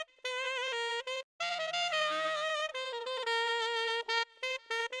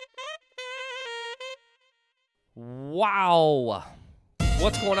Wow.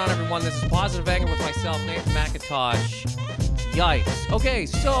 What's going on, everyone? This is Positive Anger with myself, Nathan McIntosh. Yikes. Okay,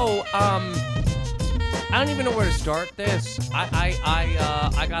 so, I don't even know where to start this.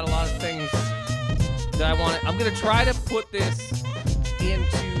 I got a lot of things that I want to... I'm going to try to put this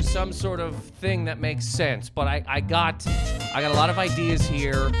into some sort of thing that makes sense, but I got a lot of ideas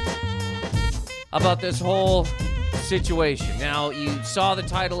here about this whole situation. Now, you saw the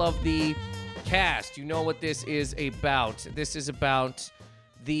title of the cast. You know what this is about. This is about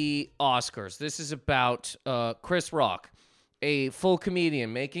the Oscars. This is about Chris Rock, a full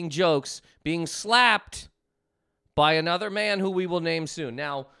comedian making jokes, being slapped by another man who we will name soon.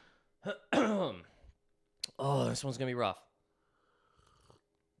 Now, oh, this one's gonna be rough.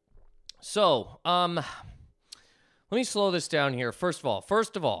 So, let me slow this down here. First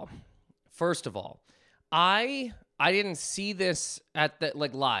of all, I didn't see this at the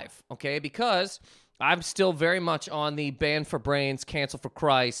live, okay? Because I'm still very much on the ban for brains, cancel for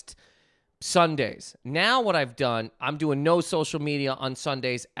Christ Sundays. Now what I've done, I'm doing no social media on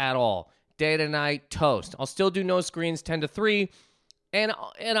Sundays at all. Day to night, toast. I'll still do no screens 10 to 3. And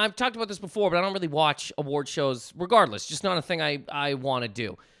I've talked about this before, but I don't really watch award shows regardless. Just not a thing I want to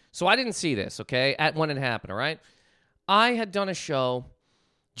do. So I didn't see this, okay, when it happened, all right? I had done a show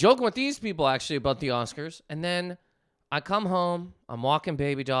joking with these people, actually, about the Oscars, and then I come home, I'm walking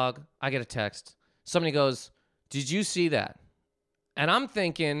baby dog, I get a text. Somebody goes, "Did you see that?" And I'm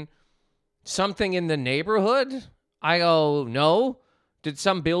thinking, something in the neighborhood? I go, "No." Did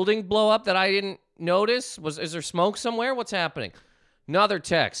some building blow up that I didn't notice? Is there smoke somewhere? What's happening? Another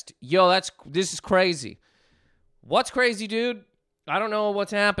text. "Yo, this is crazy." What's crazy, dude? I don't know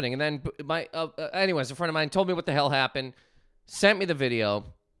what's happening. And then anyways, a friend of mine told me what the hell happened, sent me the video.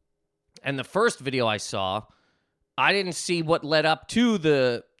 And the first video I saw, I didn't see what led up to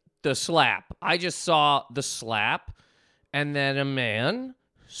the slap. I just saw the slap and then a man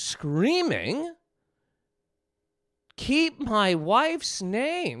screaming, "Keep my wife's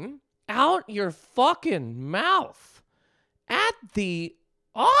name out your fucking mouth," at the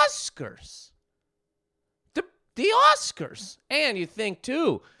Oscars. The Oscars. And you think,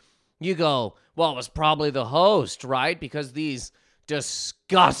 too, you go, well, it was probably the host, right? Because these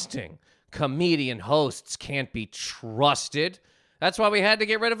disgusting comedian hosts can't be trusted. That's why we had to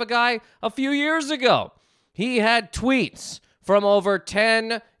get rid of a guy a few years ago. He had tweets from over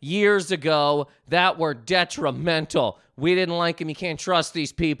 10 years ago that were detrimental. We didn't like him. You can't trust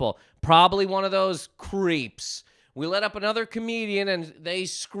these people. Probably one of those creeps. We let up another comedian and they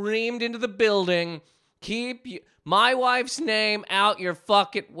screamed into the building, "Keep my wife's name out your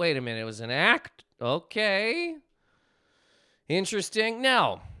fucking..." Wait a minute, it was an act? Okay. Interesting.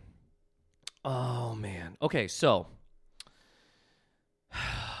 Now, oh man. Okay, so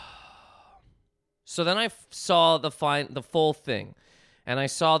then I saw the full thing, and I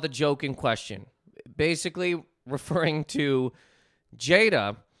saw the joke in question, basically referring to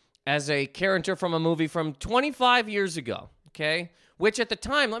Jada as a character from a movie from 25 years ago, okay? Which at the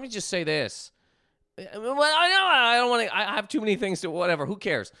time, let me just say this. Well, I don't want to. I have too many things to whatever. Who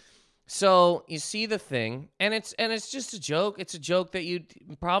cares? So you see the thing, and it's just a joke. It's a joke that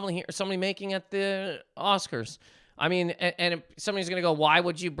you'd probably hear somebody making at the Oscars. I mean, and somebody's gonna go, "Why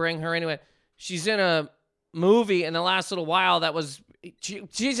would you bring her into it?" She's in a movie in the last little while that was.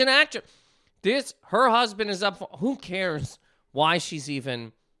 She's an actor. Her husband is up for. Who cares why she's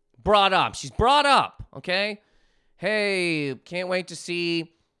even brought up? She's brought up. Okay. Hey, can't wait to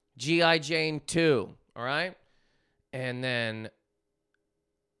see G.I. Jane 2, all right? And then,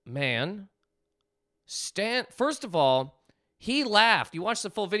 man, first of all, he laughed. You watch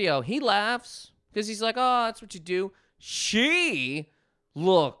the full video. He laughs because he's like, "Oh, that's what you do." She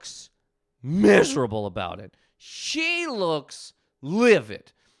looks miserable about it. She looks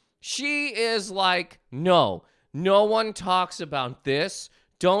livid. She is like, no one talks about this.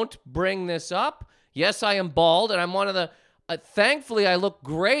 Don't bring this up. Yes, I am bald, and I'm one of the... thankfully, I look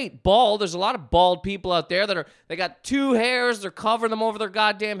great bald. There's a lot of bald people out there they got two hairs. They're covering them over their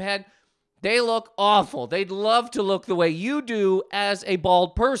goddamn head. They look awful. They'd love to look the way you do as a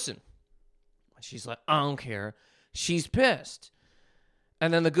bald person. She's like, "I don't care." She's pissed.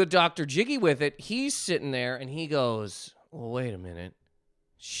 And then the good Dr. Jiggy with it, he's sitting there and he goes, "Well, wait a minute.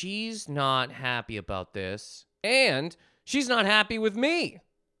 She's not happy about this. And she's not happy with me,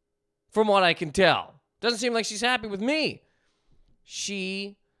 from what I can tell. Doesn't seem like she's happy with me.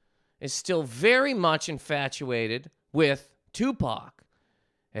 She is still very much infatuated with Tupac.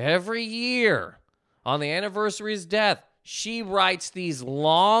 Every year, on the anniversary of his death, she writes these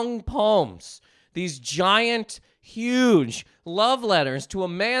long poems, these giant, huge love letters to a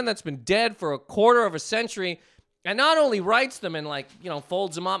man that's been dead for a quarter of a century And not only writes them and, like, you know,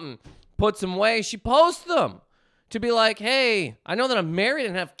 folds them up and puts them away, she posts them to be like, hey, I know that I'm married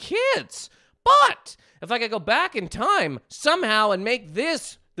and have kids, but if I could go back in time somehow and make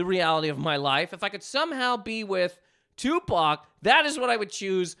this the reality of my life, if I could somehow be with Tupac, that is what I would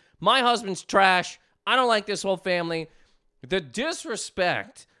choose. My husband's trash. I don't like this whole family. The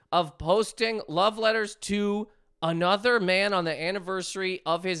disrespect of posting love letters to another man on the anniversary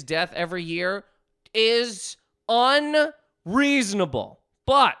of his death every year is unreasonable.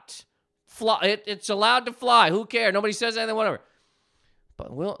 But it's allowed to fly. Who cares? Nobody says anything, whatever.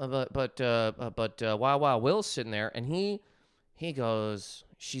 But Will's sitting there, and he goes,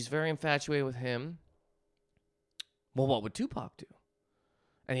 she's very infatuated with him. Well, what would Tupac do?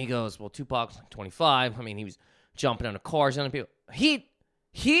 And he goes, well, Tupac's like 25. I mean, he was jumping out of cars on people.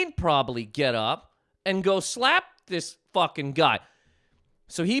 He'd probably get up and go slap this fucking guy.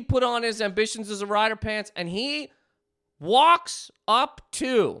 So he put on his ambitions as a rider pants, and he walks up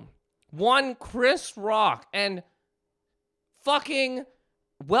to one Chris Rock and fucking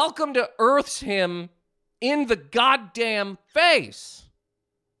welcome to Earth's him in the goddamn face.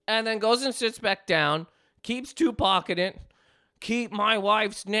 And then goes and sits back down, keeps Tupac in it, keep my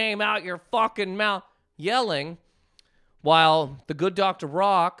wife's name out your fucking mouth, yelling, while the good Dr.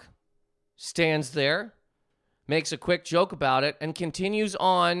 Rock stands there, makes a quick joke about it, and continues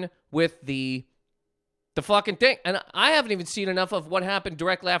on with the fucking thing. And I haven't even seen enough of what happened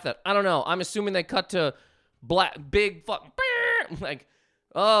directly after that. I don't know. I'm assuming they cut to big fucking, like,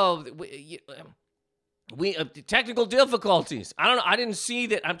 oh, we technical difficulties. I don't know. I didn't see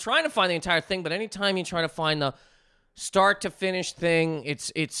that. I'm trying to find the entire thing, but anytime you try to find the start to finish thing,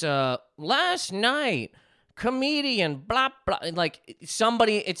 it's last night, comedian, blah, blah, like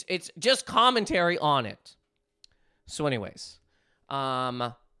somebody, it's just commentary on it. So anyways,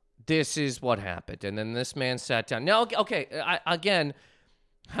 this is what happened. And then this man sat down. Now, okay, I, again,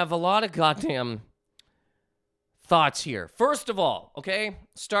 have a lot of goddamn thoughts here. First of all, okay,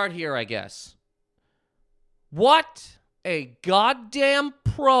 start here, I guess. What a goddamn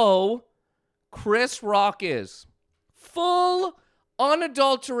pro Chris Rock is. Full,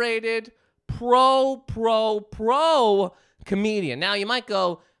 unadulterated, pro comedian. Now, you might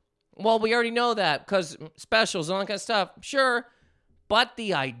go, well, we already know that because specials and all that kind of stuff. Sure. But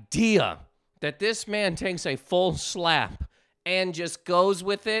the idea that this man takes a full slap and just goes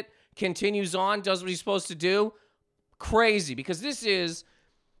with it, continues on, does what he's supposed to do, crazy. Because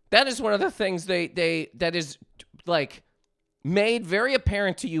that is one of the things that is like made very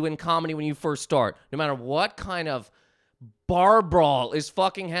apparent to you in comedy when you first start. No matter what kind of bar brawl is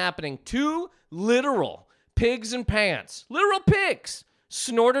fucking happening, two literal pigs in pants, literal pigs,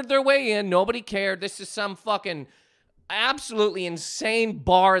 snorted their way in. Nobody cared. This is some fucking absolutely insane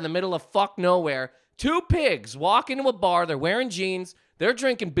bar in the middle of fuck nowhere. Two pigs walk into a bar. They're wearing jeans. They're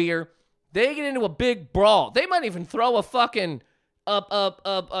drinking beer. They get into a big brawl. They might even throw a fucking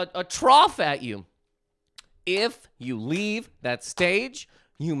a trough at you. If you leave that stage,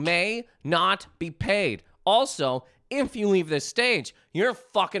 you may not be paid. Also, if you leave this stage, you're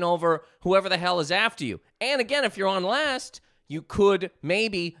fucking over whoever the hell is after you. And again, if you're on last, you could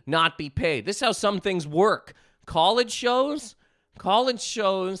maybe not be paid. This is how some things work. College shows,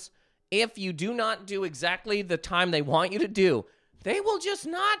 if you do not do exactly the time they want you to do, they will just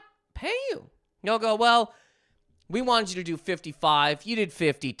not pay you. You'll go, well, we wanted you to do 55. You did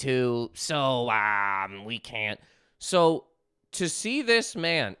 52, so we can't. So to see this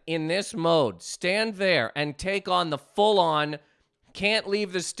man in this mode stand there and take on the full-on can't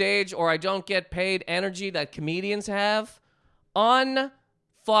leave the stage or I don't get paid energy that comedians have,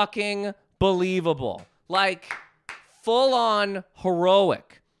 unfucking believable. Like, full-on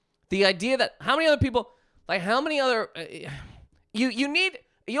heroic. The idea that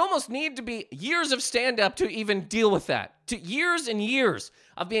you almost need to be years of stand-up to even deal with that. To years and years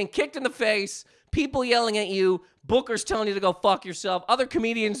of being kicked in the face, people yelling at you, bookers telling you to go fuck yourself, other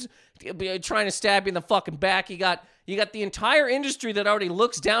comedians trying to stab you in the fucking back. You got the entire industry that already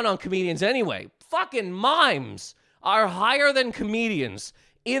looks down on comedians anyway. Fucking mimes are higher than comedians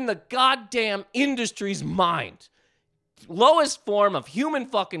in the goddamn industry's mind. Lowest form of human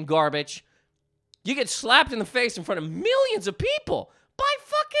fucking garbage. You get slapped in the face in front of millions of people by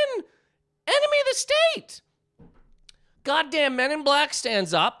fucking enemy of the state. Goddamn Men in Black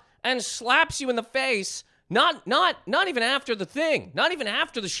stands up and slaps you in the face. Not even after the thing. Not even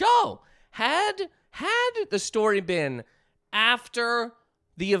after the show. Had the story been after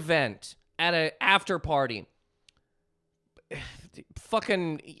the event at an after party,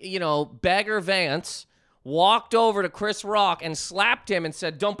 fucking, Bagger Vance walked over to Chris Rock and slapped him and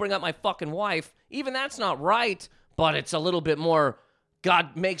said, don't bring up my fucking wife Even that's not right, but it's a little bit more,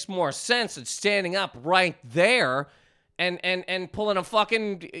 God makes more sense than standing up right there and pulling a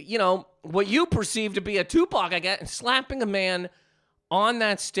fucking, what you perceive to be a Tupac, I guess, and slapping a man on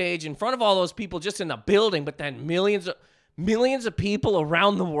that stage in front of all those people just in the building, but then millions of people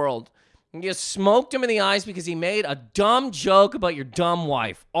around the world. And you smoked him in the eyes because he made a dumb joke about your dumb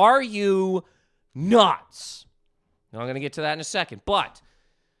wife. Are you nuts? Now, I'm going to get to that in a second. But,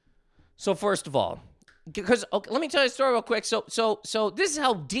 so first of all, because let me tell you a story real quick. So this is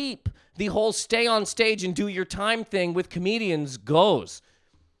how deep the whole stay on stage and do your time thing with comedians goes.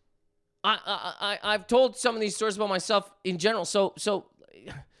 I've told some of these stories about myself in general. So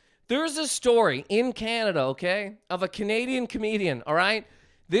there's a story in Canada, okay, of a Canadian comedian, all right?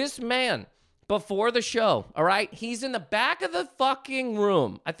 This man, before the show, all right, he's in the back of the fucking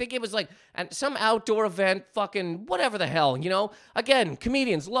room. I think it was like at some outdoor event, fucking whatever the hell, Again,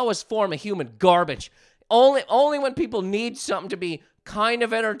 comedians, lowest form of human garbage. Only when people need something to be kind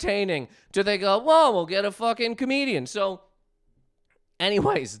of entertaining do they go, whoa, we'll get a fucking comedian. So,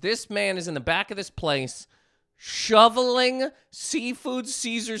 anyways, this man is in the back of this place shoveling seafood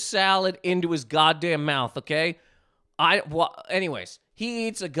Caesar salad into his goddamn mouth, okay? Anyways, he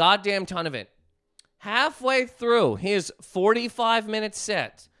eats a goddamn ton of it. Halfway through his 45-minute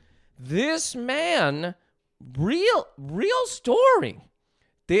set, this man, real story,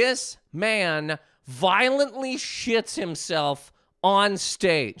 this man violently shits himself on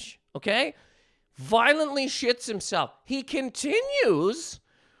stage, okay? Violently shits himself. He continues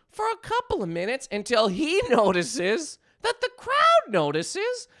for a couple of minutes until he notices that the crowd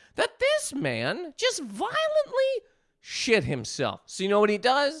notices that this man just violently shit himself. So you know what he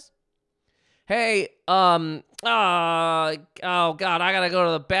does? Hey, oh God, I gotta go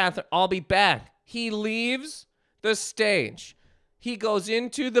to the bathroom. I'll be back. He leaves the stage. He goes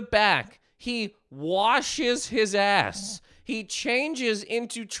into the back. He washes his ass. He changes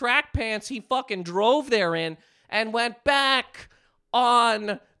into track pants he fucking drove there in and went back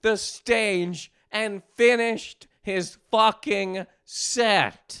on the stage and finished his fucking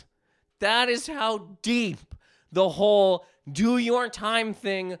set. That is how deep the whole do your time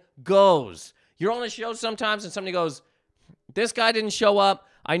thing goes. You're on a show sometimes and somebody goes, this guy didn't show up.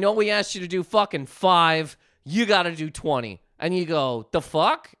 I know we asked you to do fucking 5. You got to do 20. And you go, the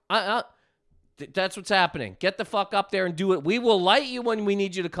fuck? That's what's happening. Get the fuck up there and do it. We will light you when we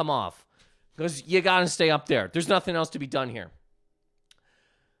need you to come off. Because you got to stay up there. There's nothing else to be done here.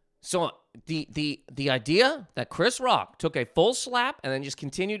 So the idea that Chris Rock took a full slap and then just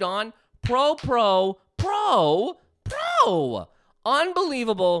continued on, pro,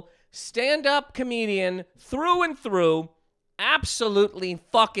 unbelievable stand-up comedian through and through, absolutely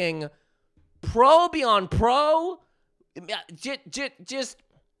fucking pro beyond pro, just,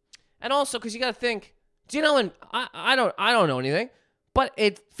 and also because you got to think, and I don't know anything, but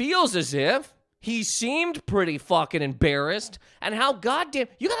it feels as if he seemed pretty fucking embarrassed, and how goddamn,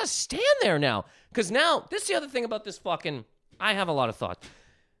 you got to stand there now, because now, this is the other thing about this fucking, I have a lot of thoughts.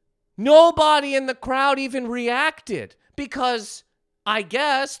 Nobody in the crowd even reacted, because I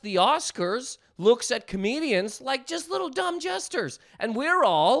guess the Oscars looks at comedians like just little dumb jesters, and we're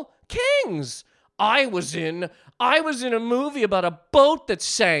all kings. I was in a movie about a boat that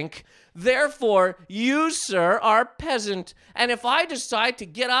sank. Therefore, you, sir, are a peasant. And if I decide to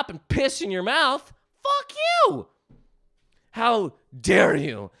get up and piss in your mouth, fuck you. How dare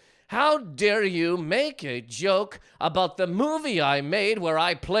you? How dare you make a joke about the movie I made where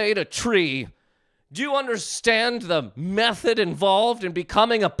I played a tree? Do you understand the method involved in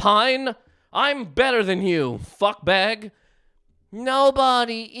becoming a pine? I'm better than you, fuckbag.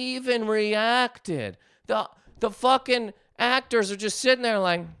 Nobody even reacted. The fucking actors are just sitting there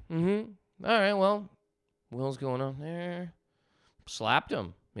like, all right, well, Will's going on there. Slapped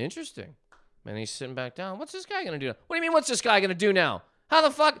him. Interesting. And he's sitting back down. What's this guy going to do? What do you mean, what's this guy going to do now? How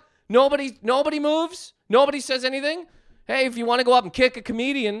the fuck? Nobody moves? Nobody says anything? Hey, if you want to go up and kick a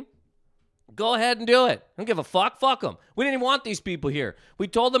comedian, go ahead and do it. I don't give a fuck. Fuck them. We didn't even want these people here. We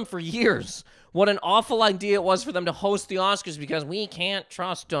told them for years what an awful idea it was for them to host the Oscars because we can't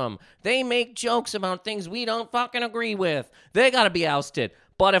trust them. They make jokes about things we don't fucking agree with. They got to be ousted.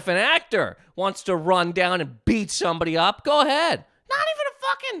 But if an actor wants to run down and beat somebody up, go ahead.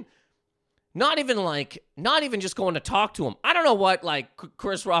 Not even just going to talk to him. I don't know what,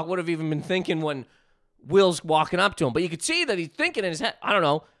 Chris Rock would have even been thinking when Will's walking up to him. But you could see that he's thinking in his head, I don't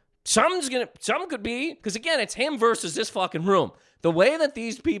know, something could be, because again, it's him versus this fucking room. The way that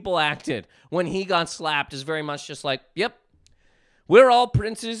these people acted when he got slapped is very much just like, yep, we're all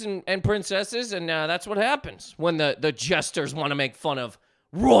princes and princesses, and that's what happens when the jesters want to make fun of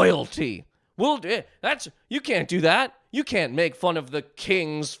royalty. You can't do that. You can't make fun of the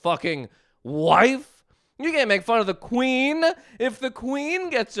king's fucking wife. You can't make fun of the queen. If the queen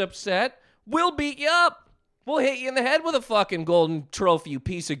gets upset, we'll beat you up. We'll hit you in the head with a fucking golden trophy, you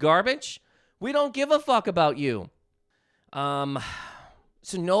piece of garbage. We don't give a fuck about you. So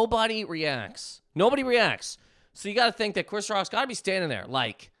nobody reacts. Nobody reacts. So you got to think that Chris Rock's got to be standing there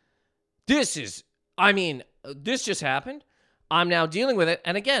like, this just happened. I'm now dealing with it.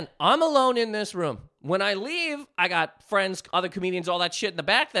 And again, I'm alone in this room. When I leave, I got friends, other comedians, all that shit in the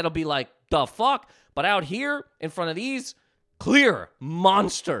back that'll be like, the fuck? But out here in front of these clear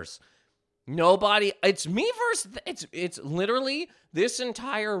monsters, nobody, it's me versus, it's literally this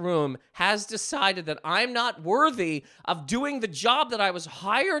entire room has decided that I'm not worthy of doing the job that I was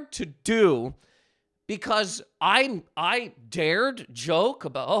hired to do because I dared joke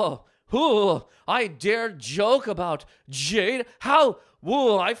about, I dared joke about Jade.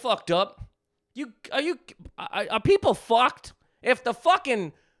 I fucked up. Are people fucked? If the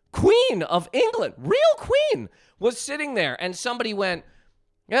fucking Queen of England, real queen, was sitting there and somebody went,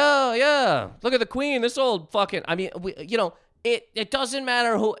 yeah, look at the queen, this old fucking, it doesn't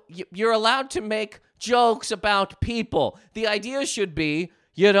matter who, you're allowed to make jokes about people. The idea should be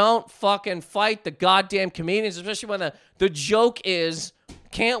you don't fucking fight the goddamn comedians, especially when the joke is,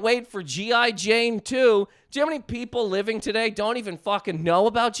 can't wait for G.I. Jane 2. Do you know how many people living today don't even fucking know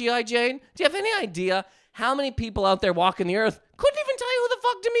about G.I. Jane? Do you have any idea how many people out there walking the earth couldn't even tell you who the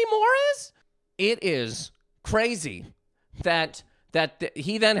fuck Demi Moore is? It is crazy that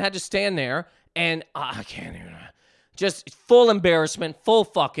he then had to stand there and I can't even, just full embarrassment, full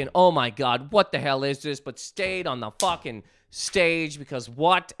fucking, oh my God, what the hell is this? But stayed on the fucking stage because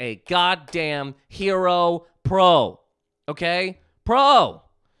what a goddamn hero pro. Okay? Pro.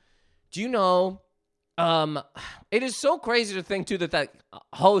 Do you know, it is so crazy to think too that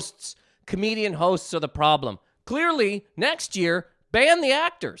comedian hosts are the problem. Clearly, next year, ban the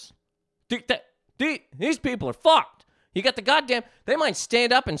actors. These people are fucked. You got the goddamn, they might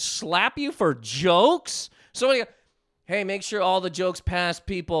stand up and slap you for jokes. So, hey, make sure all the jokes pass,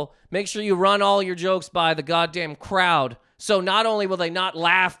 people. Make sure you run all your jokes by the goddamn crowd. So not only will they not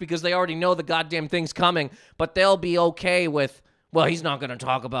laugh because they already know the goddamn thing's coming, but they'll be okay with, well, he's not going to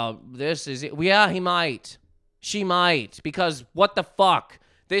talk about this, is it? Yeah, he might. She might. Because what the fuck?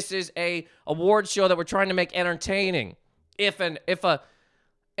 This is a award show that we're trying to make entertaining. Imagine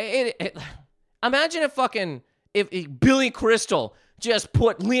if Billy Crystal just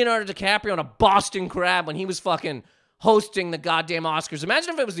put Leonardo DiCaprio on a Boston Crab when he was fucking hosting the goddamn Oscars.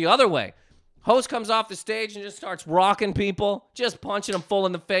 Imagine if it was the other way. Host comes off the stage and just starts rocking people, just punching them full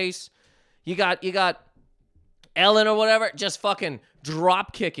in the face. You got Ellen or whatever, just fucking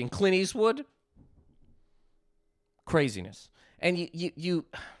drop kicking Clint Eastwood. Craziness. And you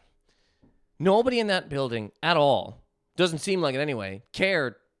nobody in that building at all, doesn't seem like it anyway,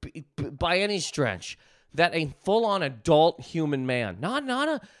 cared by any stretch that a full-on adult human man, not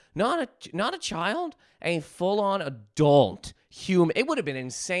a child, a full-on adult human. It would have been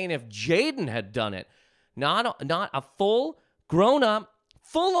insane if Jaden had done it. Not a full grown-up,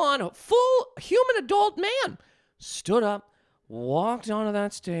 full human adult man stood up, walked onto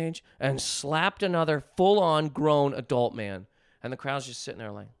that stage, and slapped another full-on grown adult man. And the crowd's just sitting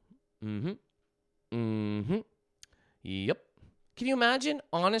there like, yep. Can you imagine,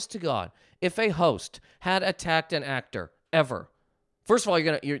 honest to God, if a host had attacked an actor ever? First of all,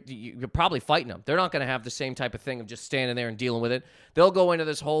 you're probably fighting them. They're not going to have the same type of thing of just standing there and dealing with it. They'll go into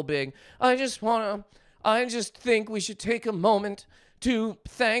this whole big, I just think we should take a moment to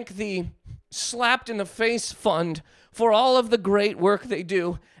thank the Slapped in the Face Fund for all of the great work they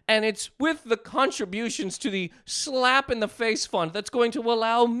do. And it's with the contributions to the Slap in the Face Fund that's going to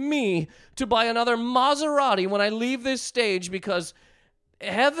allow me to buy another Maserati when I leave this stage, because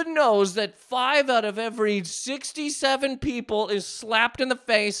heaven knows that 5 out of every 67 people is slapped in the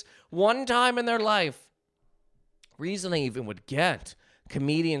face one time in their life. Reason they even would get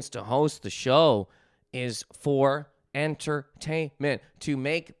comedians to host the show is for entertainment, to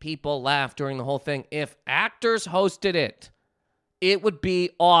make people laugh during the whole thing. If actors hosted it, it would be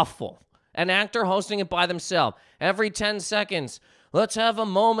awful. An actor hosting it by themselves. Every 10 seconds, let's have a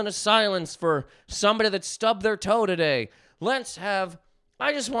moment of silence for somebody that stubbed their toe today. I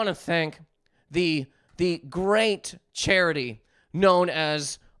just want to thank the great charity known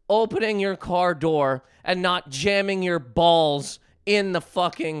as opening your car door and not jamming your balls in the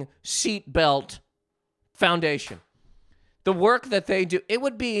fucking seatbelt foundation. The work that they do, it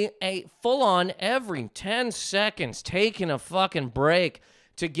would be a full-on every 10 seconds taking a fucking break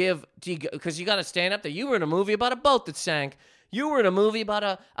to give, because you got to stand up there. You were in a movie about a boat that sank. You were in a movie about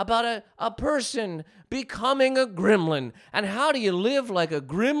a person becoming a gremlin. And how do you live like a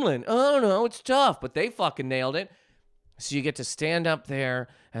gremlin? Oh, no, it's tough. But they fucking nailed it. So you get to stand up there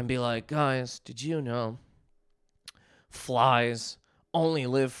and be like, guys, did you know flies only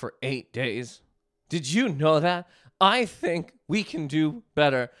live for 8 days? Did you know that? I think we can do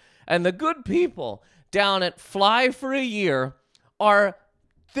better. And the good people down at Fly for a Year are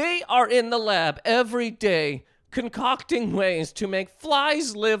in the lab every day concocting ways to make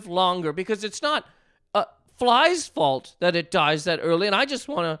flies live longer, because it's not a fly's fault that it dies that early. And I just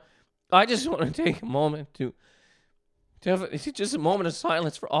want to take a moment to have just a moment of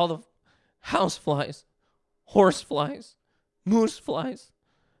silence for all the house flies, horse flies, moose flies,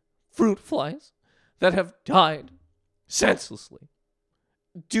 fruit flies that have died senselessly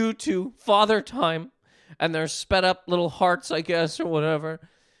due to father time and their sped up little hearts, I guess, or whatever,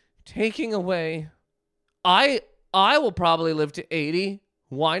 taking away. I will probably live to 80.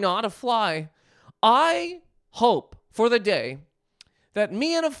 Why not a fly? I hope for the day that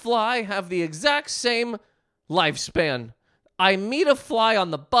me and a fly have the exact same lifespan. I meet a fly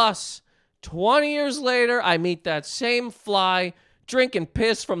on the bus. 20 years later, I meet that same fly drinking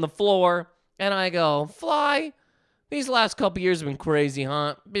piss from the floor. And I go, fly, these last couple years have been crazy,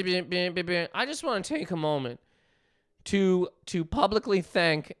 huh? I just want to take a moment to publicly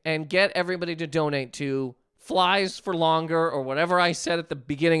thank and get everybody to donate to Flies for Longer, or whatever I said at the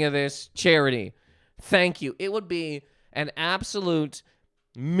beginning of this charity. Thank you. It would be an absolute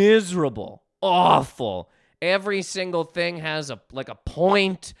miserable, awful. Every single thing has a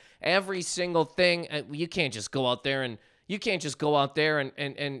point. Every single thing. You can't just go out there and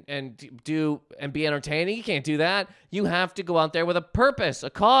do and be entertaining. You can't do that. You have to go out there with a purpose, a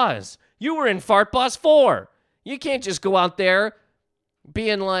cause. You were in Fart Bus 4. You can't just go out there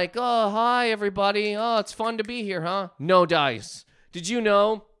being like, oh, hi, everybody. Oh, it's fun to be here, huh? No dice. Did you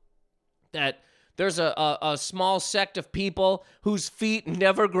know that there's a small sect of people whose feet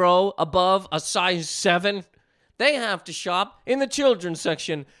never grow above a size 7? They have to shop in the children's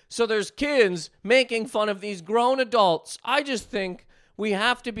section. So there's kids making fun of these grown adults. I just think we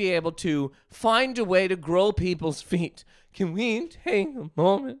have to be able to find a way to grow people's feet. Can we take a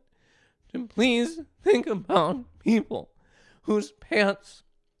moment to please think about people whose pants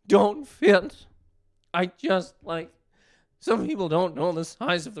don't fit? Some people don't know the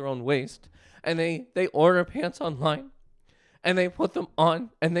size of their own waist, and they order pants online, and they put them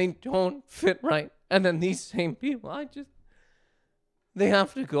on, and they don't fit right. And then these same people, they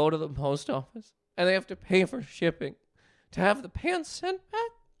have to go to the post office, and they have to pay for shipping to have the pants sent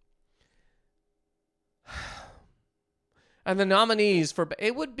back. And the nominees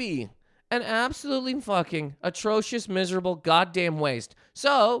it would be an absolutely fucking atrocious, miserable, goddamn waste.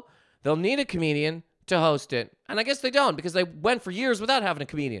 So they'll need a comedian to host it. And I guess they don't, because they went for years without having a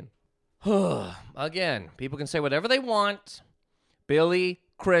comedian. Again, people can say whatever they want. Billy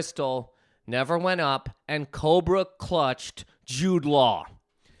Crystal never went up and Cobra clutched Jude Law.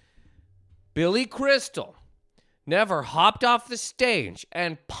 Billy Crystal never hopped off the stage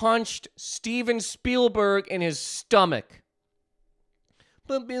and punched Steven Spielberg in his stomach.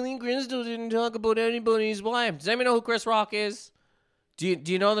 But Billy Crystal didn't talk about anybody's wife. Does anyone know who Chris Rock is? Do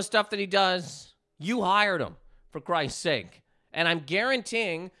you know the stuff that he does? You hired him, for Christ's sake. And I'm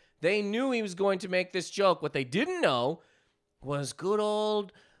guaranteeing they knew he was going to make this joke. What they didn't know was good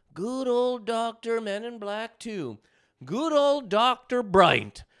old Dr. Men in Black 2. Good old Dr.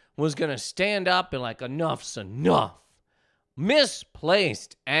 Bright was going to stand up and like, enough's enough.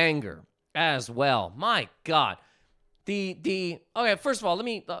 Misplaced anger as well. My God. Okay, first of all, let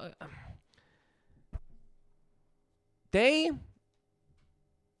me...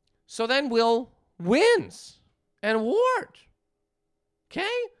 So then Will wins an award. Okay?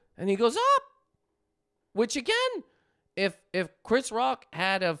 And he goes up. Which again, if Chris Rock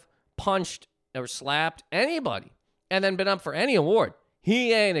had have punched or slapped anybody and then been up for any award,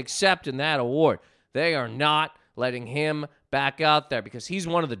 he ain't accepting that award. They are not letting him back out there because he's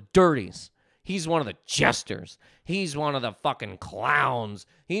one of the dirties. He's one of the jesters. He's one of the fucking clowns.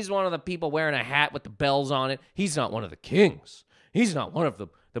 He's one of the people wearing a hat with the bells on it. He's not one of the kings. He's not one of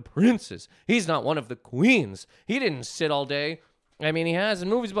the princes. He's not one of the queens. He didn't sit all day. I mean, he has in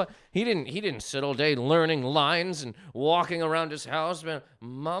movies, but he didn't sit all day learning lines and walking around his house. Mama,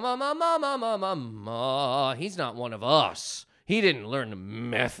 mama, mama, mama, mama. He's not one of us. He didn't learn the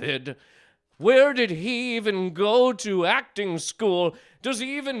method. Where did he even go to acting school? Does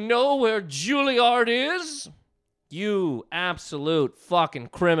he even know where Juilliard is? You absolute fucking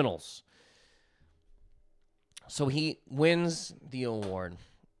criminals. So he wins the award,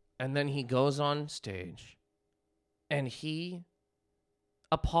 and then he goes on stage, And he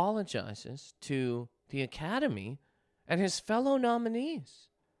apologizes to the Academy and his fellow nominees.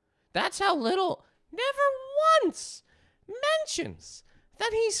 That's how little, never once mentions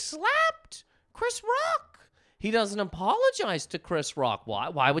that he slapped Chris Rock. He doesn't apologize to Chris Rock. Why?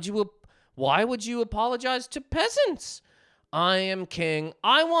 Why would you apologize to peasants? I am king.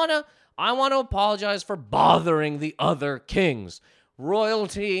 I want to apologize for bothering the other kings.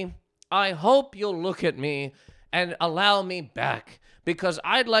 Royalty, I hope you'll look at me and allow me back, because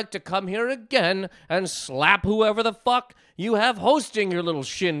I'd like to come here again and slap whoever the fuck you have hosting your little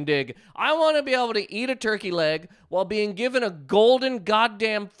shindig. I want to be able to eat a turkey leg while being given a golden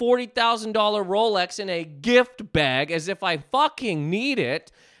goddamn $40,000 Rolex in a gift bag as if I fucking need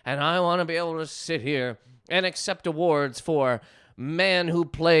it. And I want to be able to sit here and accept awards for man who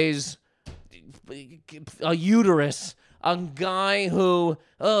plays a uterus, a guy who,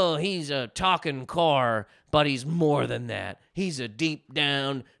 he's a talking car, but he's more than that. He's a deep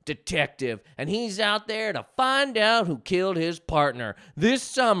down detective, and he's out there to find out who killed his partner this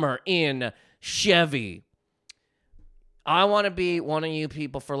summer in Chevy. I want to be one of you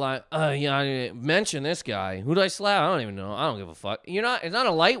people for like, I mention this guy. Who did I slap? I don't even know. I don't give a fuck. It's not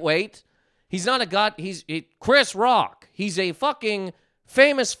a lightweight. He's not a god. Chris Rock. He's a fucking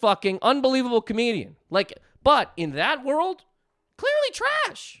famous fucking unbelievable comedian. But in that world, clearly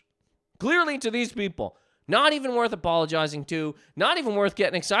trash. Clearly to these people. Not even worth apologizing to. Not even worth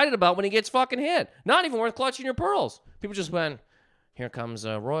getting excited about when he gets fucking hit. Not even worth clutching your pearls. People just went, here comes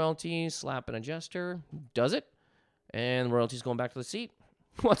royalty, slapping a jester. Does it? And royalty's going back to the seat.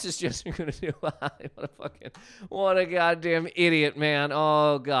 What's this jester going to do? What a goddamn idiot, man.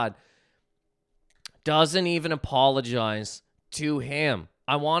 Oh, God. Doesn't even apologize to him.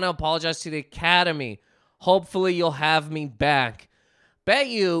 I want to apologize to the Academy. Hopefully you'll have me back. Bet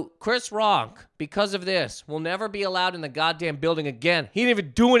you Chris Rock, because of this, will never be allowed in the goddamn building again. He didn't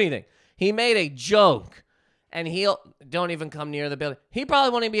even do anything. He made a joke, and don't even come near the building. He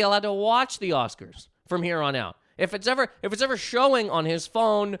probably won't even be allowed to watch the Oscars from here on out. If it's ever showing on his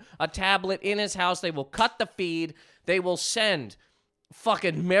phone, a tablet in his house, they will cut the feed. They will send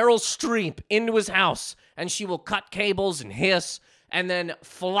fucking Meryl Streep into his house, and she will cut cables and hiss, and then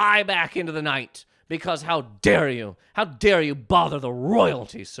fly back into the night. Because how dare you? How dare you bother the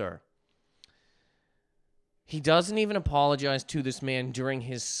royalty, sir? He doesn't even apologize to this man during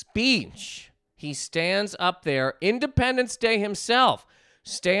his speech. He stands up there, Independence Day himself,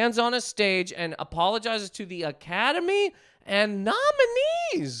 stands on a stage and apologizes to the Academy and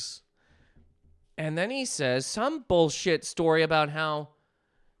nominees. And then he says some bullshit story about how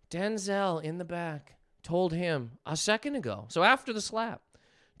Denzel in the back told him a second ago. So after the slap.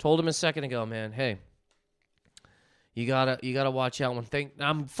 Told him a second ago, man, hey, you gotta watch out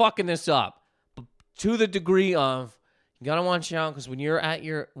I'm fucking this up, but to the degree of you gotta watch out, because when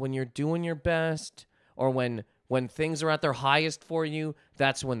you're doing your best, or when things are at their highest for you,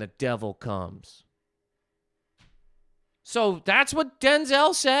 that's when the devil comes. So that's what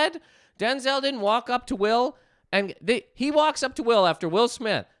Denzel said. Denzel didn't walk up to Will, and he walks up to Will after Will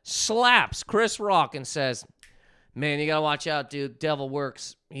Smith slaps Chris Rock and says, man, you gotta watch out, dude. Devil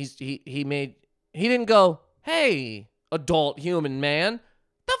works. He didn't go, hey, adult human man.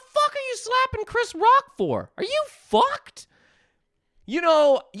 The fuck are you slapping Chris Rock for? Are you fucked? You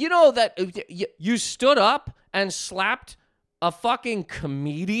know that you stood up and slapped a fucking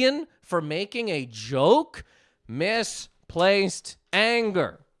comedian for making a joke? Misplaced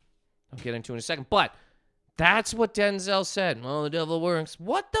anger. I'll get into it in a second, but that's what Denzel said. Oh, the devil works.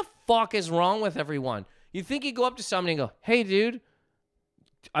 What the fuck is wrong with everyone? You think you go up to somebody and go, hey, dude,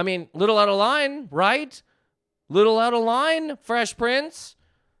 I mean, little out of line, right? Little out of line, Fresh Prince?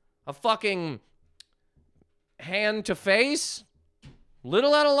 A fucking hand to face?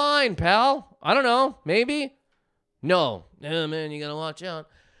 Little out of line, pal. I don't know, maybe? No. Oh, man, you gotta watch out.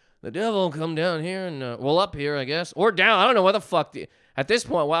 The devil will come down here and, up here, I guess. Or down. I don't know where the fuck at this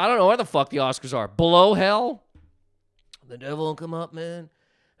point, I don't know where the fuck the Oscars are. Below hell? The devil will come up, man.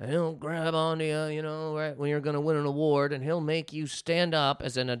 And he'll grab onto you, right when you're going to win an award, and he'll make you stand up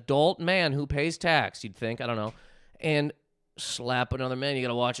as an adult man who pays tax, you'd think, I don't know, and slap another man. You got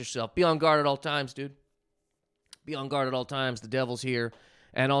to watch yourself. Be on guard at all times, dude. Be on guard at all times. The devil's here.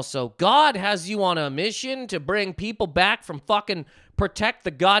 And also, God has you on a mission to bring people back from fucking protect the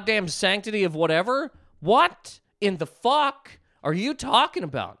goddamn sanctity of whatever? What in the fuck are you talking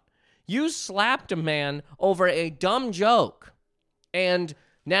about? You slapped a man over a dumb joke, and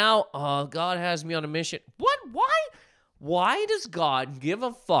now, God has me on a mission. What? Why does God give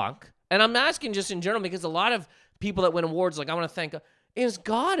a fuck? And I'm asking just in general, because a lot of people that win awards, like, I want to thank, Is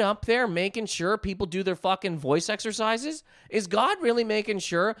God up there making sure people do their fucking voice exercises? Is God really making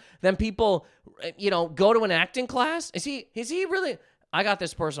sure that people, go to an acting class? Is he really? I got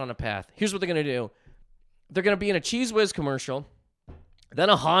this person on a path. Here's what they're going to do. They're going to be in a Cheese Whiz commercial, then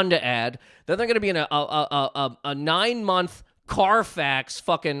a Honda ad, then they're going to be in a 9-month Carfax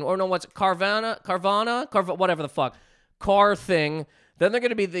fucking, or no, what's it, Carvana, whatever the fuck, car thing. Then they're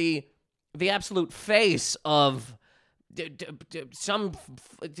going to be the absolute face of some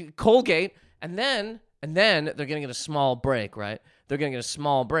Colgate, and then they're going to get a small break, right? They're going to get a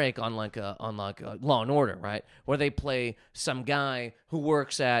small break on like a Law and Order, right? Where they play some guy who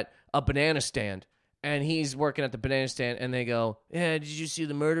works at a banana stand, and he's working at the banana stand, and they go, "Yeah, did you see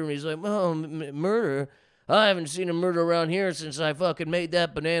the murder?" And he's like, "Oh, murder? I haven't seen a murder around here since I fucking made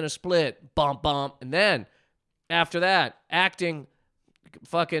that banana split." Bump, bump. And then after that, acting,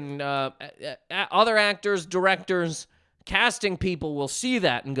 fucking other actors, directors, casting people will see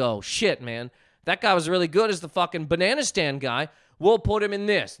that and go, "Shit, man, that guy was really good as the fucking banana stand guy. We'll put him in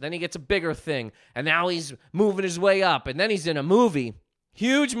this." Then he gets a bigger thing, and now he's moving his way up, and then he's in a movie.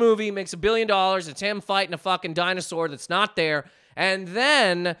 Huge movie, makes $1 billion. It's him fighting a fucking dinosaur that's not there. And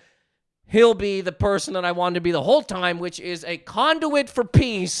then he'll be the person that I wanted to be the whole time, which is a conduit for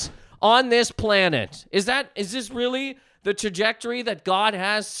peace on this planet. Is this really the trajectory that God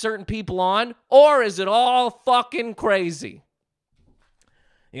has certain people on? Or is it all fucking crazy?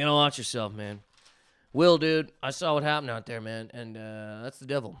 You gotta watch yourself, man. Will, dude, I saw what happened out there, man. And that's the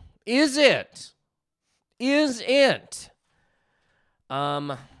devil. Is it?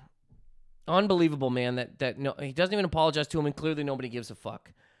 Unbelievable, man, that no, he doesn't even apologize to him, and clearly nobody gives a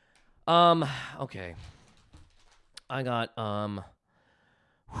fuck. Okay. I got,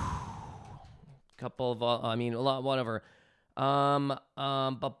 couple of, a lot, whatever.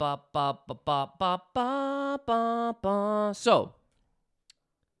 So,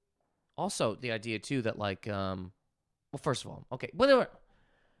 also the idea too that like, well, first of all, okay, whatever.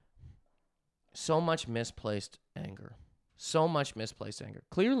 So much misplaced anger.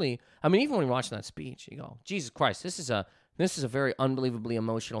 Clearly, even when you're watching that speech, you go, Jesus Christ, this is a very unbelievably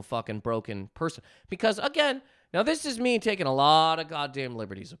emotional fucking broken person. Because again, now this is me taking a lot of goddamn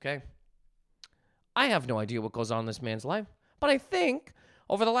liberties, okay? I have no idea what goes on in this man's life, but I think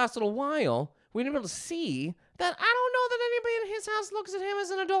over the last little while, we've been able to see that I don't know that anybody in his house looks at him as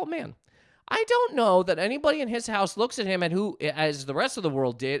an adult man. I don't know that anybody in his house looks at him as the rest of the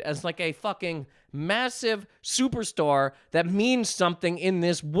world did, as like a fucking massive superstar that means something in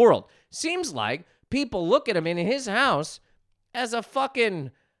this world. Seems like people look at him in his house as a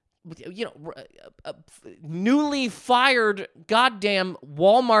fucking, newly fired goddamn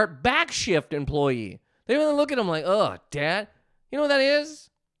Walmart backshift employee. They really look at him like, "Oh, Dad, you know what that is?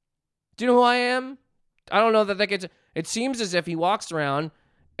 Do you know who I am?" I don't know that gets. It seems as if he walks around.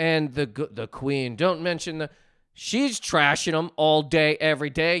 And the queen, don't mention she's trashing him all day,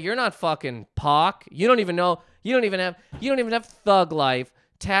 every day. You're not fucking Pac. You don't even have Thug Life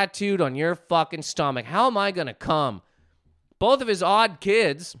tattooed on your fucking stomach. How am I gonna come? Both of his odd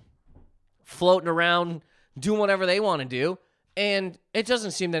kids floating around doing whatever they want to do. And it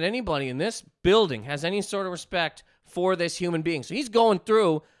doesn't seem that anybody in this building has any sort of respect for this human being. So he's going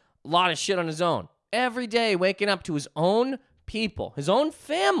through a lot of shit on his own. Every day waking up to his own people, his own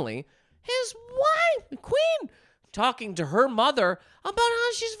family, his wife, the queen, talking to her mother about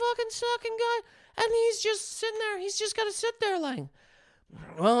how she's fucking sucking God, and he's just sitting there. He's just got to sit there like,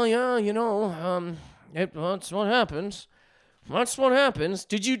 "Well, yeah, that's what happens. That's what happens."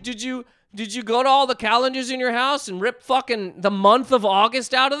 Did you go to all the calendars in your house and rip fucking the month of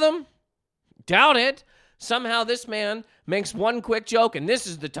August out of them? Doubt it. Somehow this man makes one quick joke, and this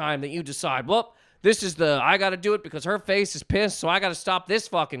is the time that you decide, well, I got to do it because her face is pissed, so I got to stop this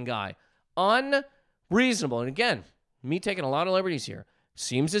fucking guy. Unreasonable. And again, me taking a lot of liberties here.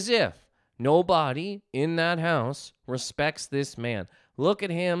 Seems as if nobody in that house respects this man. Look at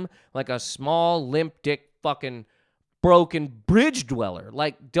him like a small, limp dick fucking broken bridge dweller.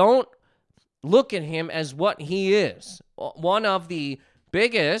 Like, don't look at him as what he is. One of the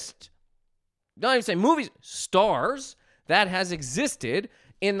biggest, not even say movies, stars that has existed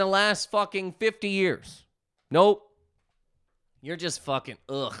in the last fucking 50 years. Nope. You're just fucking,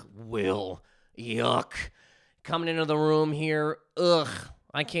 Will. Yuck. Coming into the room here,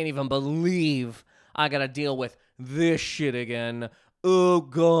 I can't even believe I gotta deal with this shit again. Oh,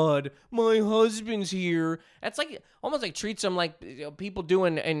 God, my husband's here. That's like, almost like treats him like people do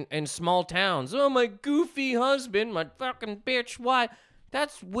in small towns. Oh, my goofy husband, my fucking bitch, why?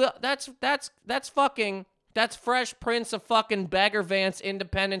 That's fucking That's Fresh Prince of fucking Bagger Vance,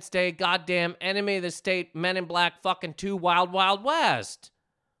 Independence Day, goddamn Enemy of the State, Men in Black, fucking 2, Wild Wild West.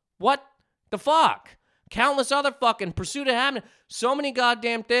 What the fuck? Countless other fucking Pursuit of Happiness. So many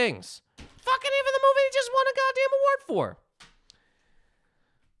goddamn things. Fucking even the movie he just won a goddamn award for.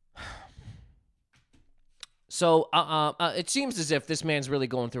 So it seems as if this man's really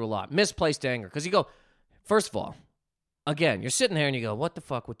going through a lot. Misplaced anger. Because you go, first of all, again, you're sitting there and you go, what the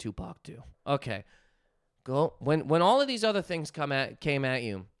fuck would Tupac do? Okay. Go when all of these other things came at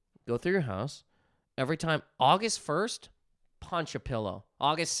you, go through your house. Every time, August 1st, punch a pillow.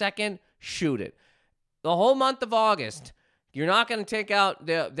 August 2nd, shoot it. The whole month of August, you're not going to take out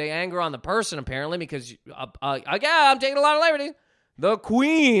the anger on the person, apparently, because, again, I'm taking a lot of liberty. The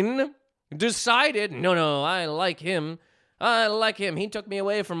Queen decided, no, I like him. He took me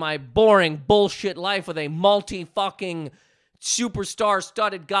away from my boring bullshit life with a multi-fucking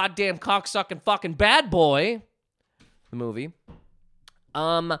superstar-studded goddamn cocksucking fucking bad boy. The movie.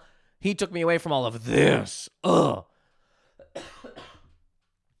 He took me away from all of this. Ugh.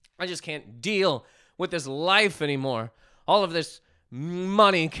 I just can't deal with this life anymore. All of this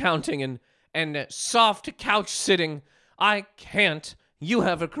money counting and soft couch sitting. I can't. You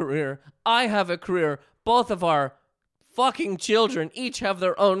have a career. I have a career. Both of our fucking children each have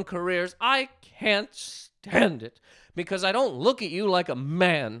their own careers. I can't stand it because I don't look at you like a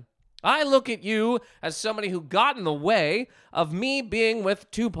man. I look at you as somebody who got in the way of me being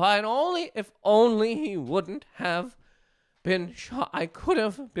with Tupac, and if only he wouldn't have been shot, I could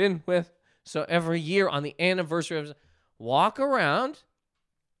have been with. So every year on the anniversary of walk around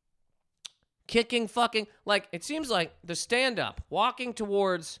kicking fucking, like, it seems like the stand-up, walking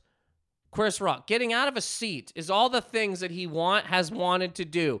towards Chris Rock, getting out of a seat is all the things that he has wanted to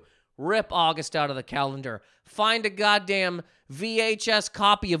do. Rip August out of the calendar. Find a goddamn VHS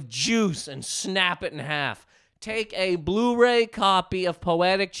copy of Juice and snap it in half. Take a Blu-ray copy of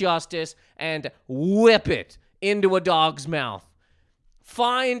Poetic Justice and whip it into a dog's mouth.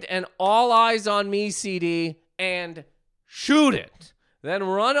 Find an All Eyes on Me CD and shoot it. Then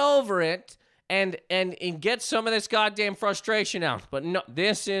run over it and get some of this goddamn frustration out. But no,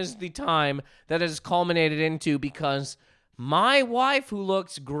 this is the time that it has culminated into because my wife, who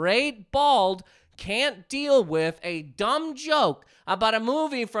looks great bald, can't deal with a dumb joke about a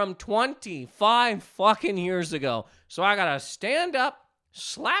movie from 25 fucking years ago. So I gotta stand up,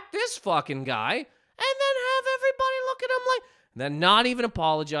 slap this fucking guy, and then have everybody look at him like, then not even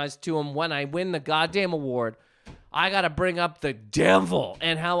apologize to him when I win the goddamn award. I gotta bring up the devil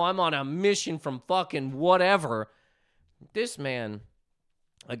and how I'm on a mission from fucking whatever. This man,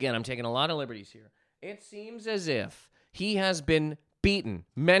 again, I'm taking a lot of liberties here. It seems as if he has been beaten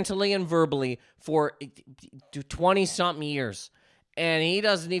mentally and verbally for 20-something years. And he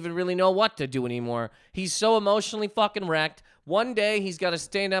doesn't even really know what to do anymore. He's so emotionally fucking wrecked. One day, he's got to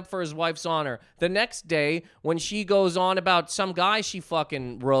stand up for his wife's honor. The next day, when she goes on about some guy she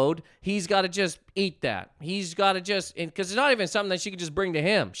fucking rode, he's got to just eat that. He's got to just, because it's not even something that she can just bring to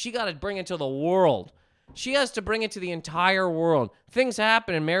him. She got to bring it to the world. She has to bring it to the entire world. Things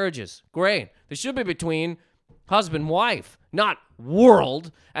happen in marriages. Great. They should be between husband, wife, not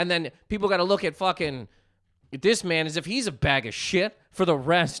world. And then people got to look at fucking this man as if he's a bag of shit for the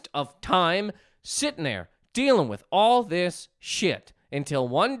rest of time, sitting there dealing with all this shit until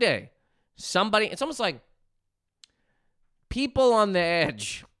one day somebody, it's almost like people on the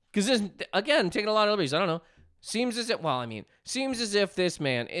edge, because this, again, taking a lot of liberties, I don't know, seems as if this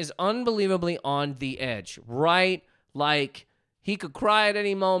man is unbelievably on the edge, right? Like, he could cry at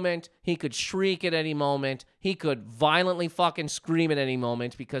any moment, he could shriek at any moment, he could violently fucking scream at any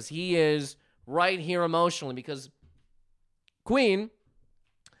moment, because he is right here emotionally, because Queen,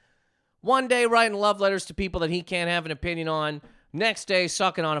 one day writing love letters to people that he can't have an opinion on, next day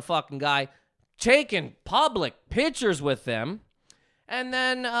sucking on a fucking guy, taking public pictures with them, and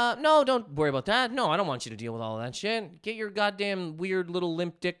then, no, don't worry about that. No, I don't want you to deal with all of that shit. Get your goddamn weird little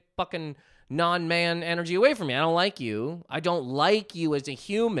limp dick fucking non-man energy away from me. I don't like you. I don't like you as a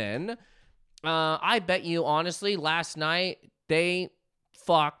human. I bet you, honestly, last night, they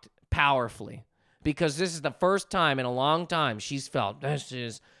fucked powerfully, because this is the first time in a long time she's felt,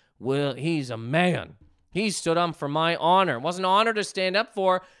 he's a man. He stood up for my honor. It wasn't an honor to stand up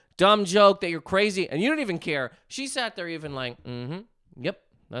for. Dumb joke that you're crazy, and you don't even care. She sat there even like, yep,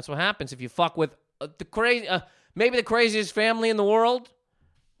 that's what happens if you fuck with maybe the craziest family in the world.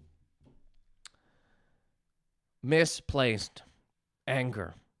 Misplaced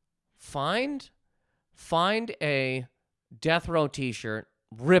anger. Find a Death Row t-shirt,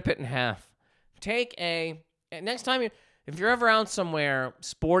 rip it in half. Next time if you're ever out somewhere,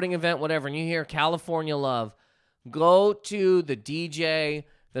 sporting event, whatever, and you hear California Love, go to the DJ,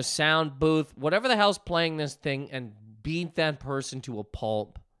 the sound booth, whatever the hell's playing this thing, and beat that person to a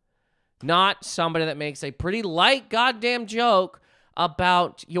pulp. Not somebody that makes a pretty light goddamn joke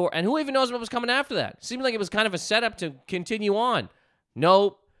about and who even knows what was coming after that? Seemed like it was kind of a setup to continue on.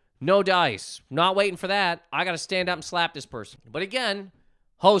 Nope. No dice. Not waiting for that. I got to stand up and slap this person. But again,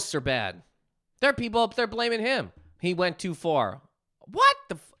 hosts are bad. There are people up there blaming him. He went too far. What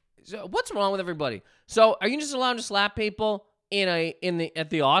the? What's wrong with everybody? So, are you just allowed to slap people at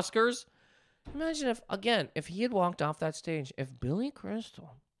the Oscars? Imagine if he had walked off that stage, if Billy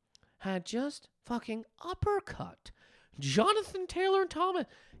Crystal had just fucking uppercut Jonathan Taylor Thomas.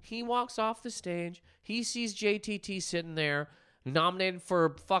 He walks off the stage. He sees JTT sitting there, nominated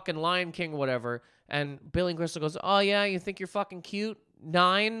for fucking Lion King or whatever, and Billy Crystal goes, "Oh yeah, you think you're fucking cute?"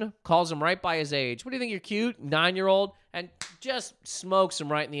 9, calls him right by his age. What do you think, you're cute? 9-year-old, and just smokes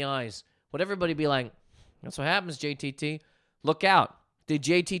him right in the eyes. Would everybody be like, that's what happens, JTT? Look out. Did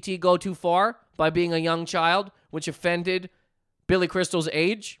JTT go too far by being a young child, which offended Billy Crystal's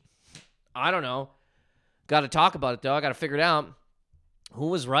age? I don't know. Got to talk about it, though. I got to figure it out. Who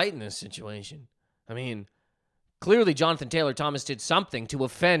was right in this situation? I mean, clearly Jonathan Taylor Thomas did something to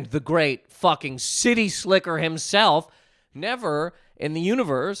offend the great fucking city slicker himself. Never in the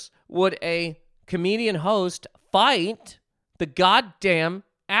universe would a comedian host fight the goddamn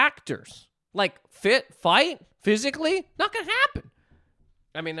actors. Like, fight physically? Not going to happen.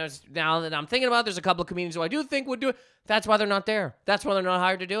 I mean, now that I'm thinking about it, there's a couple of comedians who I do think would do it. That's why they're not there. That's why they're not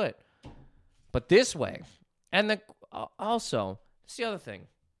hired to do it. But this way, and also, it's the other thing.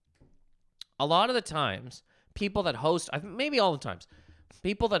 A lot of the times, people that host, maybe all the times,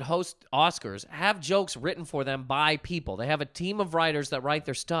 people that host Oscars have jokes written for them by people. They have a team of writers that write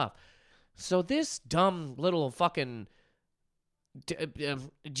their stuff. So this dumb little fucking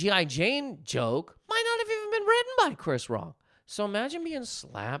G.I. Jane joke might not have even been written by Chris Rock. So imagine being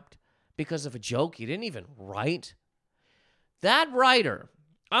slapped because of a joke you didn't even write. That writer,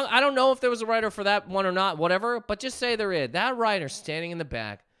 I don't know if there was a writer for that one or not, whatever, but just say there is. That writer standing in the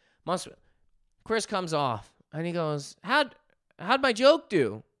back Chris comes off and he goes, How'd my joke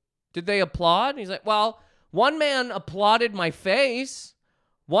do? Did they applaud? And he's like, well, one man applauded my face.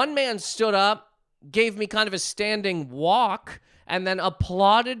 One man stood up, gave me kind of a standing walk, and then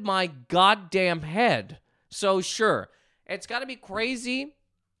applauded my goddamn head. So sure, it's got to be crazy.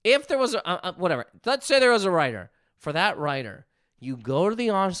 If there was whatever, let's say there was a writer. For that writer, you go to the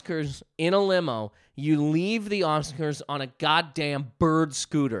Oscars in a limo. You leave the Oscars on a goddamn bird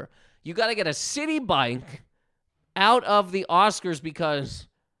scooter. You got to get a city bike out of the Oscars because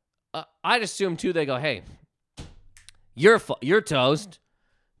I'd assume too they go, hey, you're toast.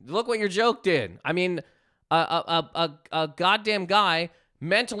 Look what your joke did. I mean, a goddamn guy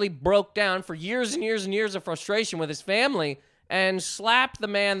mentally broke down for years and years and years of frustration with his family and slapped the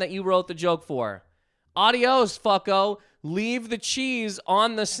man that you wrote the joke for. Adios, fucko. Leave the cheese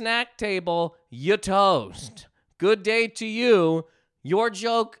on the snack table. You toast. Good day to you. Your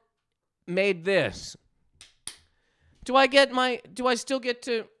joke made this. Do I still get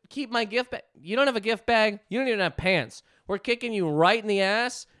to keep my gift bag? You don't have a gift bag. You don't even have pants. We're kicking you right in the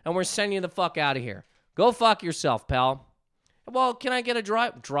ass, and we're sending you the fuck out of here. Go fuck yourself, pal. Well, can I get a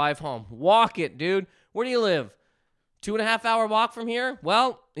drive home? Walk it, dude. Where do you live? 2.5 hour walk from here?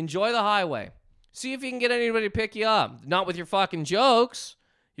 Well, enjoy the highway. See if you can get anybody to pick you up. Not with your fucking jokes.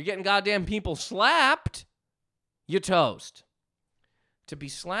 You're getting goddamn people slapped. You toast. To be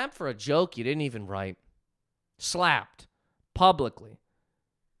slapped for a joke you didn't even write. Slapped. Publicly.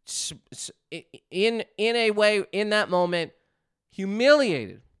 In a way, in that moment,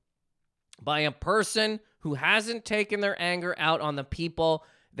 humiliated by a person who hasn't taken their anger out on the people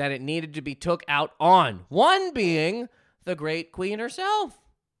that it needed to be took out on. One being the great queen herself.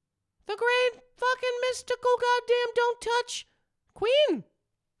 The great fucking mystical goddamn don't touch queen.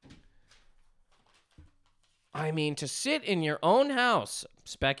 I mean, to sit in your own house,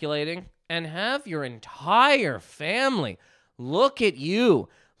 speculating, and have your entire family look at you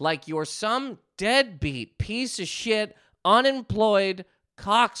like you're some deadbeat piece of shit, unemployed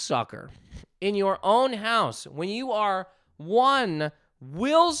cocksucker in your own house when you are one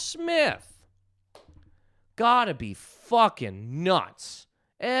Will Smith. Gotta be fucking nuts.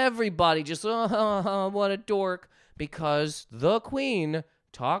 Everybody just, oh, what a dork. Because the queen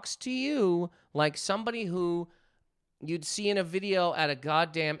talks to you like somebody who you'd see in a video at a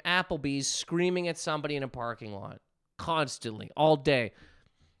goddamn Applebee's screaming at somebody in a parking lot. Constantly, all day.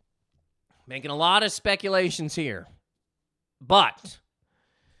 Making a lot of speculations here. But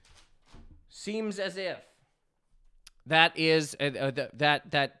seems as if that is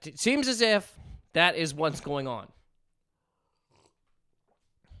that it seems as if that is what's going on.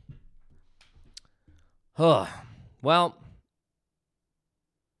 Well, a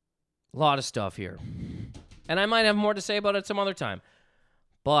lot of stuff here. And I might have more to say about it some other time.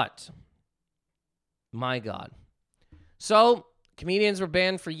 But, my God. So, comedians were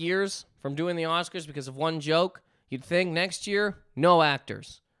banned for years from doing the Oscars because of one joke. You'd think next year, no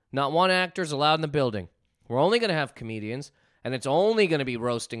actors. Not one actor is allowed in the building. We're only going to have comedians, and it's only going to be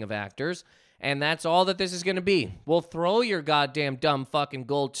roasting of actors, and that's all that this is going to be. We'll throw your goddamn dumb fucking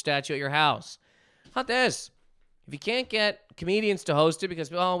gold statue at your house. How about this? If you can't get comedians to host it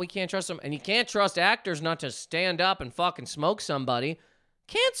because, we can't trust them, and you can't trust actors not to stand up and fucking smoke somebody,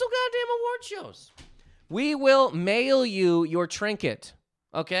 cancel goddamn award shows. We will mail you your trinket,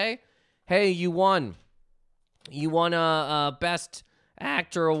 okay? Hey, you won. You won a Best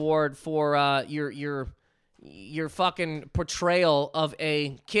Actor award for your fucking portrayal of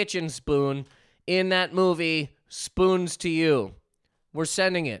a kitchen spoon in that movie, Spoons to You. We're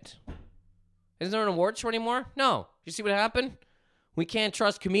sending it. Isn't there an award show anymore? No. You see what happened? We can't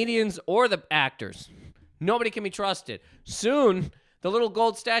trust comedians or the actors. Nobody can be trusted. Soon, the little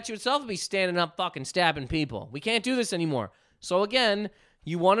gold statue itself will be standing up fucking stabbing people. We can't do this anymore. So again,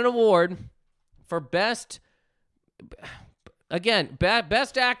 you won an award for best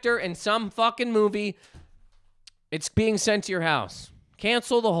actor in some fucking movie. It's being sent to your house.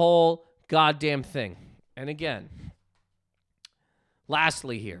 Cancel the whole goddamn thing. And again,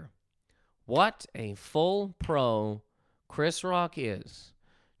 lastly here, what a full pro Chris Rock is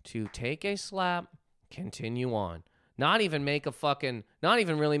to take a slap, continue on. Not even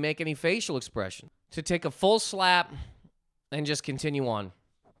really make any facial expression. To take a full slap and just continue on.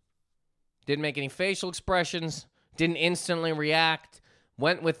 Didn't make any facial expressions. Didn't instantly react.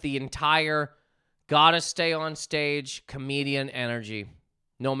 Went with the entire gotta stay on stage comedian energy.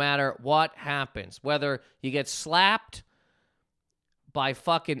 No matter what happens. Whether you get slapped by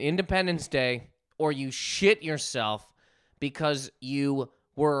fucking Independence Day or you shit yourself because you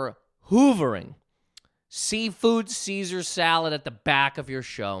were hoovering seafood Caesar salad at the back of your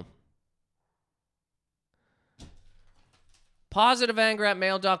show.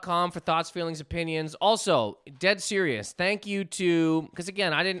 PositiveAnger@mail.com for thoughts, feelings, opinions. Also, dead serious. Thank you to, because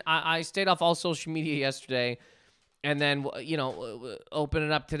again, I stayed off all social media yesterday and then, open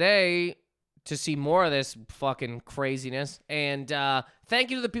it up today to see more of this fucking craziness. And thank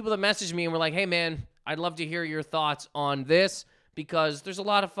you to the people that messaged me and were like, hey man, I'd love to hear your thoughts on this, because there's a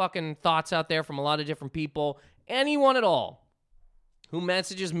lot of fucking thoughts out there from a lot of different people. Anyone at all who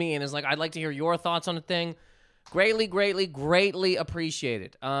messages me and is like, I'd like to hear your thoughts on a thing, greatly, greatly, greatly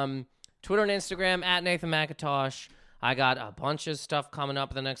appreciated. Twitter and Instagram @NathanMcIntosh. I got a bunch of stuff coming up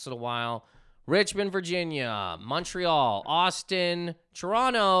in the next little while. Richmond, Virginia, Montreal, Austin,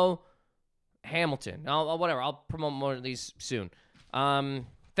 Toronto, Hamilton. Whatever. I'll promote more of these soon.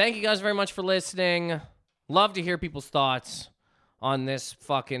 Thank you guys very much for listening. Love to hear people's thoughts on this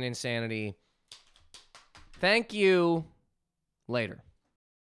fucking insanity. Thank you. Later.